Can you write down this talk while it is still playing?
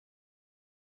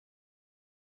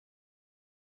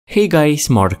Hey guys,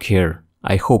 Mark here.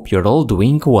 I hope you're all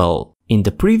doing well. In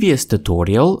the previous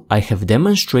tutorial, I have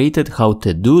demonstrated how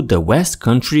to do the West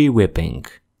Country whipping.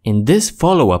 In this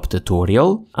follow-up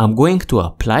tutorial, I'm going to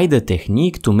apply the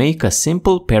technique to make a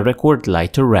simple paracord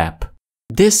lighter wrap.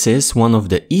 This is one of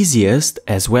the easiest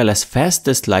as well as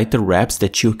fastest lighter wraps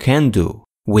that you can do.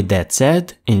 With that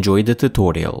said, enjoy the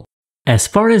tutorial. As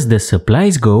far as the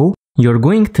supplies go, you're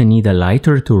going to need a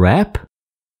lighter to wrap.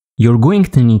 You're going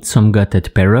to need some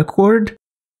gutted paracord.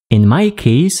 In my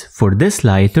case, for this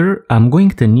lighter, I'm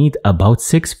going to need about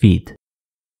 6 feet.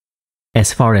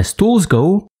 As far as tools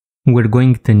go, we're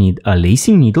going to need a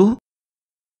lacing needle,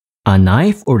 a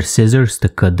knife or scissors to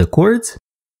cut the cords,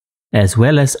 as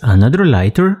well as another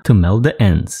lighter to melt the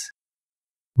ends.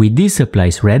 With these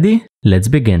supplies ready, let's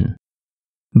begin.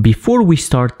 Before we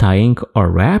start tying our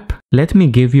wrap, let me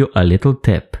give you a little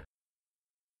tip.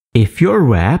 If your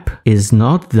wrap is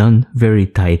not done very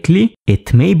tightly,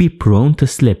 it may be prone to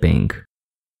slipping.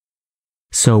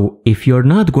 So, if you're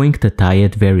not going to tie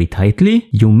it very tightly,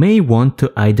 you may want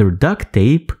to either duct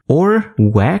tape or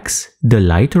wax the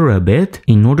lighter a bit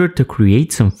in order to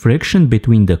create some friction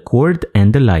between the cord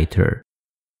and the lighter.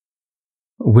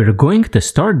 We're going to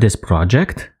start this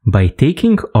project by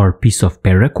taking our piece of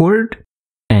paracord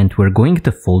and we're going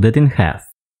to fold it in half.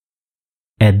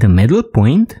 At the middle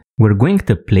point, we're going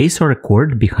to place our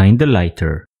cord behind the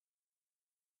lighter.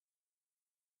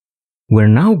 We're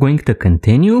now going to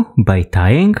continue by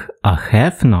tying a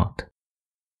half knot.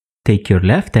 Take your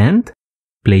left end,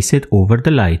 place it over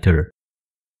the lighter.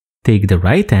 Take the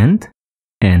right end,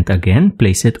 and again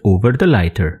place it over the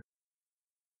lighter.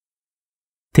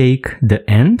 Take the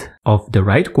end of the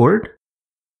right cord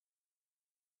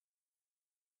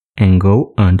and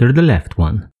go under the left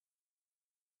one.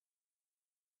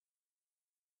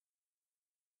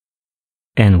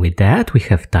 And with that, we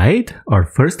have tied our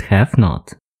first half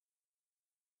knot.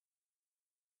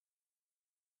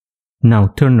 Now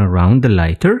turn around the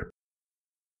lighter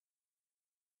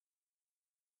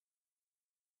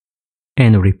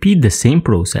and repeat the same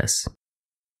process.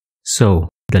 So,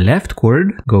 the left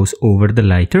cord goes over the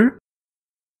lighter,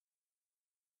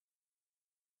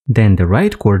 then the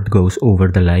right cord goes over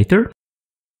the lighter,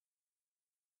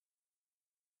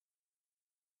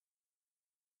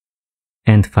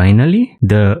 and finally,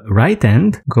 the right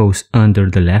end goes under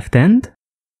the left end,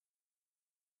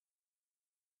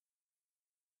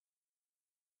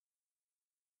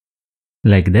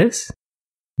 like this,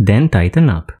 then tighten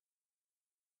up.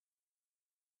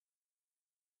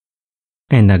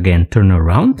 And again turn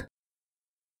around.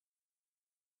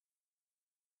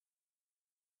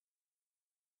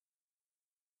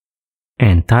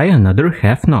 And tie another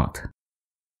half knot.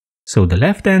 So the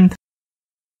left end,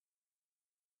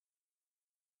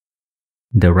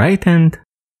 the right end,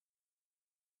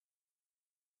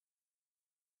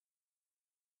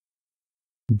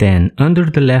 then under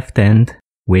the left end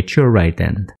with your right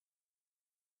end.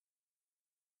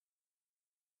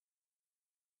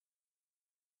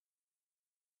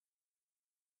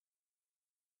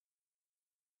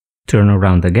 Turn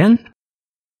around again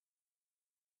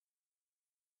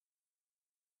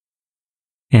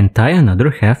and tie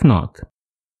another half knot.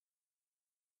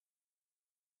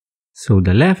 So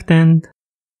the left end,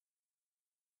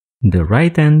 the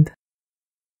right end,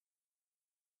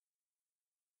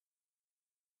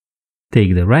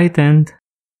 take the right end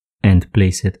and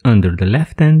place it under the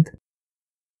left end,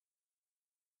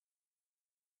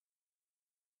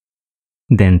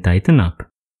 then tighten up.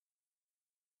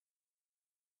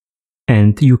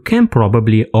 And you can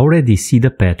probably already see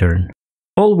the pattern.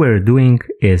 All we're doing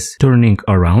is turning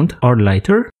around our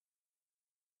lighter,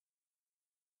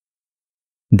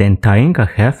 then tying a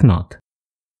half knot.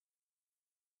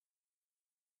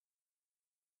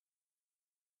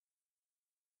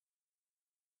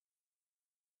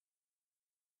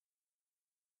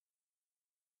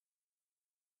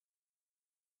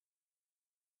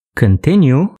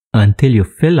 Continue until you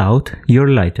fill out your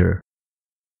lighter.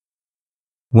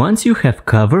 Once you have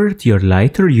covered your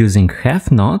lighter using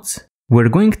half knots, we're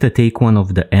going to take one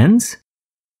of the ends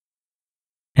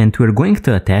and we're going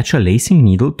to attach a lacing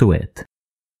needle to it.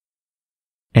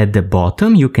 At the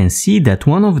bottom, you can see that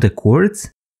one of the cords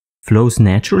flows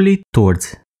naturally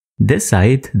towards this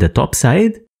side, the top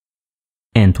side,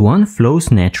 and one flows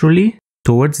naturally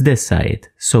towards this side,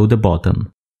 so the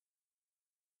bottom.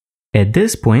 At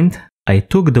this point, I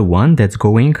took the one that's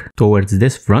going towards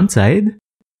this front side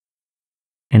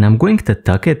and I'm going to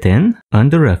tuck it in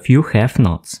under a few half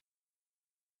knots.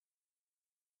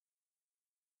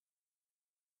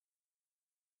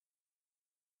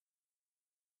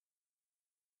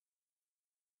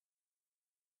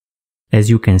 As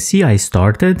you can see, I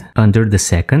started under the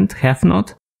second half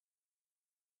knot.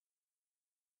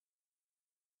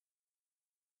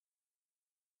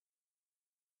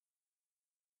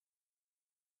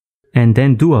 And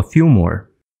then do a few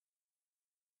more.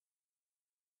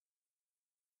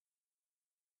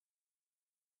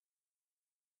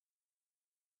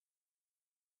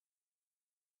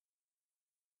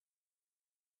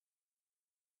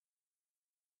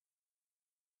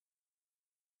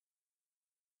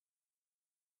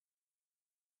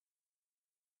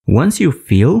 Once you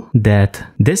feel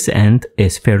that this end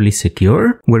is fairly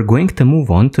secure, we're going to move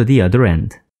on to the other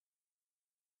end.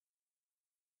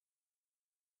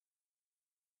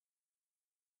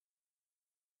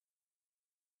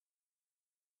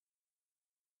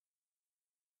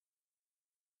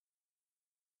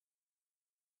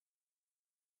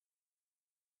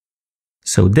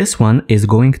 So this one is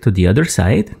going to the other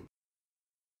side,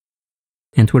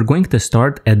 and we're going to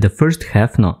start at the first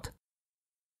half knot.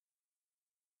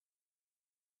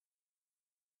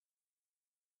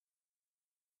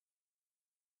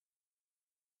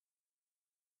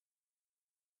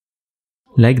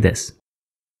 Like this.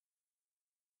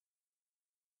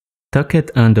 Tuck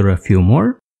it under a few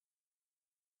more.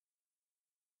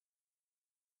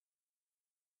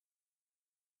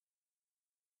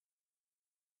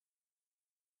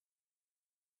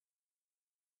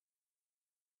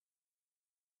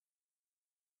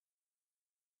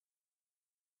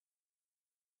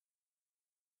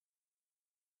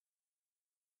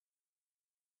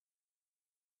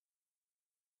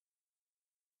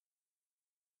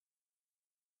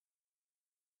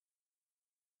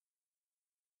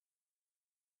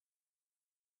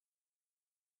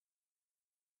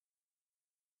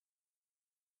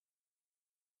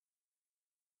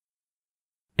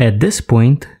 At this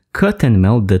point, cut and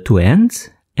melt the two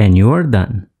ends, and you are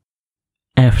done.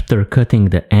 After cutting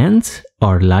the ends,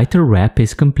 our lighter wrap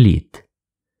is complete.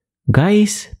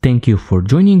 Guys, thank you for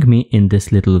joining me in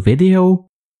this little video.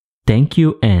 Thank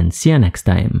you and see you next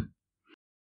time.